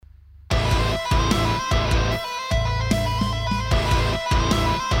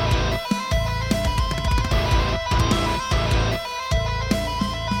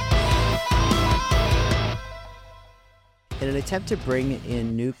attempt to bring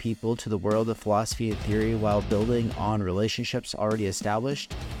in new people to the world of philosophy and theory while building on relationships already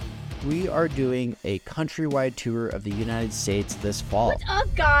established, we are doing a countrywide tour of the United States this fall. What's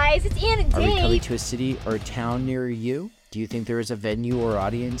up, guys? It's Ann and Dave. Are we coming to a city or town near you? Do you think there is a venue or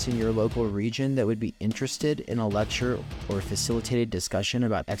audience in your local region that would be interested in a lecture or facilitated discussion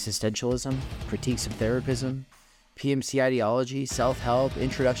about existentialism, critiques of therapism, PMC ideology, self-help,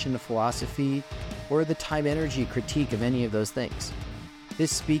 introduction to philosophy, or the time-energy critique of any of those things?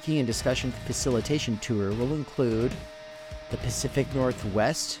 This speaking and discussion facilitation tour will include the Pacific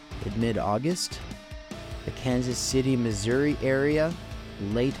Northwest in mid-August, the Kansas City, Missouri area,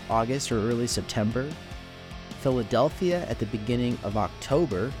 late August or early September, Philadelphia at the beginning of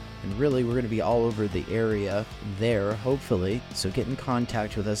October, and really we're going to be all over the area there, hopefully, so get in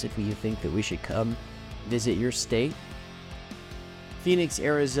contact with us if you think that we should come visit your state. Phoenix,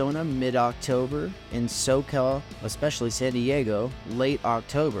 Arizona, mid-October, and SoCal, especially San Diego, late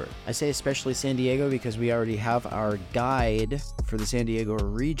October. I say especially San Diego because we already have our guide for the San Diego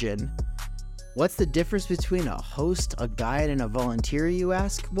region. What's the difference between a host, a guide, and a volunteer, you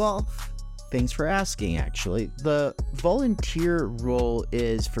ask? Well, thanks for asking, actually. The volunteer role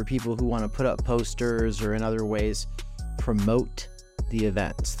is for people who want to put up posters or in other ways promote the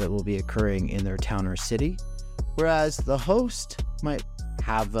events that will be occurring in their town or city, whereas the host might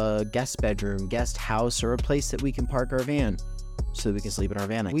have a guest bedroom, guest house, or a place that we can park our van so that we can sleep in our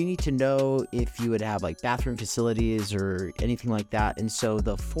van. We need to know if you would have like bathroom facilities or anything like that, and so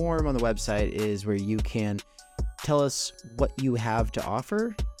the form on the website is where you can tell us what you have to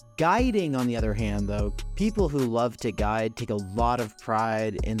offer. Guiding, on the other hand, though, people who love to guide take a lot of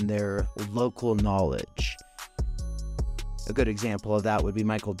pride in their local knowledge. A good example of that would be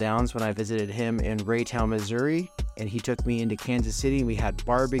Michael Downs when I visited him in Raytown, Missouri, and he took me into Kansas City and we had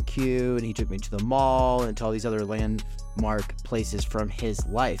barbecue, and he took me to the mall and to all these other landmark places from his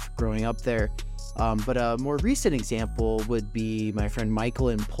life growing up there. But a more recent example would be my friend Michael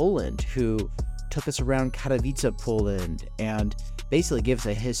in Poland, who took us around Katowice, Poland, and basically gives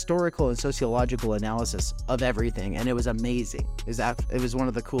a historical and sociological analysis of everything, and it was amazing. It was one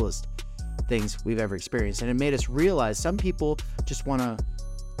of the coolest things we've ever experienced, and it made us realize some people just want to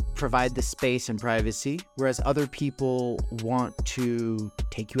provide the space and privacy, whereas other people want to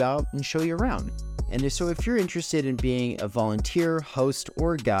take you out and show you around. And so if you're interested in being a volunteer, host,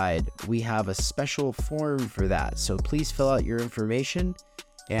 or guide, we have a special form for that, so please fill out your information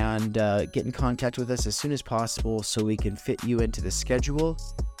and get in contact with us as soon as possible so we can fit you into the schedule,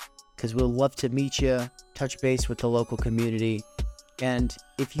 because we'll love to meet you, touch base with the local community. And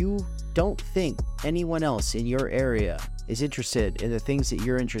if you don't think anyone else in your area is interested in the things that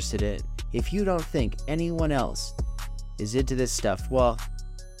you're interested in, if you don't think anyone else is into this stuff, well,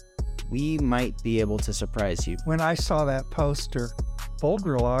 we might be able to surprise you. When I saw that poster,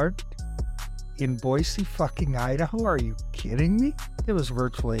 Boulder art in Boise, fucking Idaho, are you kidding me? It was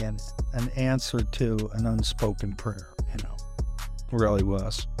virtually an answer to an unspoken prayer, It really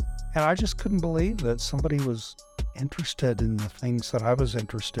was. And I just couldn't believe that somebody was interested in the things that I was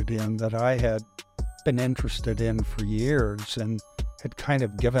interested in, that I had been interested in for years and had kind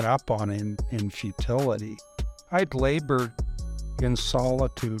of given up on in futility. I'd labored in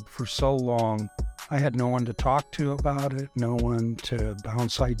solitude for so long. I had no one to talk to about it, no one to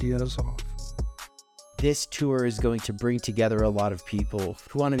bounce ideas off. This tour is going to bring together a lot of people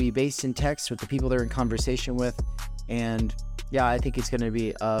who want to be based in Texas with the people they're in conversation with. And yeah, I think it's going to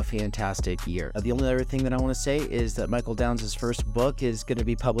be a fantastic year. The only other thing that I want to say is that Michael Downs' first book is going to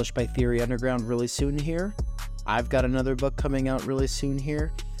be published by Theory Underground really soon here. I've got another book coming out really soon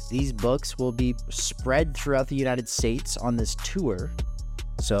here. These books will be spread throughout the United States on this tour.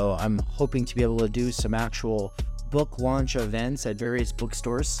 So I'm hoping to be able to do some actual book launch events at various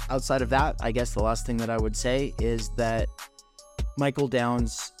bookstores. Outside of that, I guess the last thing that I would say is that Michael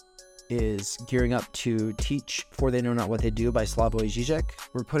Downs is gearing up to teach For They Know Not What They Do by Slavoj Žižek.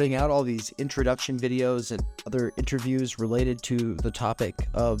 We're putting out all these introduction videos and other interviews related to the topic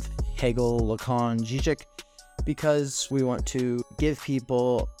of Hegel, Lacan, Žižek, because we want to give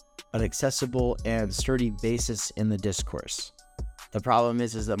people an accessible and sturdy basis in the discourse. The problem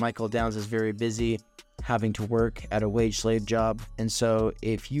is that Michael Downs is very busy having to work at a wage slave job. And so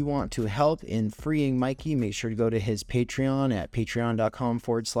if you want to help in freeing Mikey, make sure to go to his Patreon at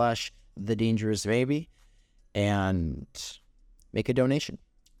patreon.com/thedangerousbaby and make a donation.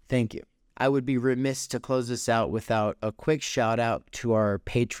 Thank you. I would be remiss to close this out without a quick shout out to our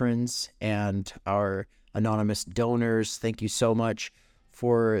patrons and our anonymous donors. Thank you so much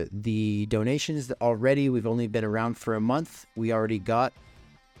for the donations already. We've only been around for a month. We already got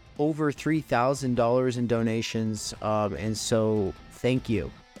over $3,000 in donations. And so thank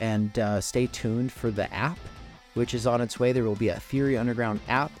you. And stay tuned for the app, which is on its way. There will be a Theory Underground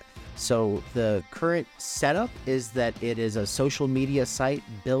app. So the current setup is that it is a social media site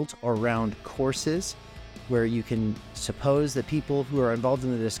built around courses where you can suppose that people who are involved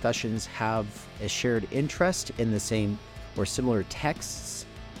in the discussions have a shared interest in the same or similar texts,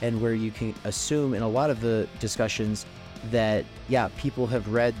 and where you can assume in a lot of the discussions that, yeah, people have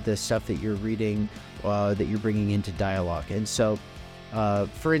read the stuff that you're reading, that you're bringing into dialogue. And so,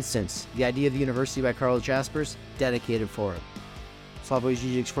 for instance, The Idea of the University by Carl Jaspers, dedicated for him. Slavoj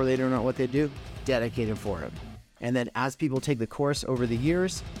Žižek's For They Don't Know What They Do, dedicated for him. And then as people take the course over the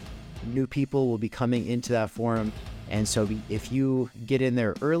years, new people will be coming into that forum. And so if you get in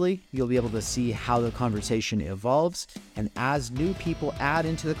there early, you'll be able to see how the conversation evolves. And as new people add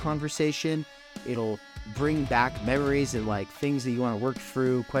into the conversation, it'll bring back memories and like things that you want to work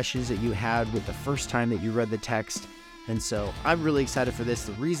through, questions that you had with the first time that you read the text. And so I'm really excited for this.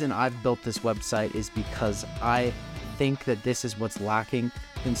 The reason I've built this website is because I think that this is what's lacking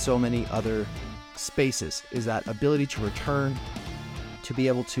in so many other spaces, is that ability to return, to be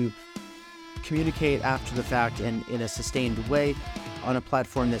able to communicate after the fact and in a sustained way on a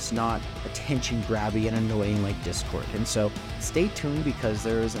platform that's not attention grabby and annoying like Discord. And so stay tuned because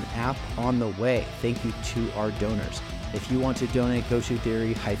there is an app on the way. Thank you to our donors. If you want to donate, go to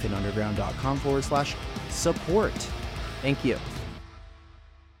theory-underground.com/support. Thank you.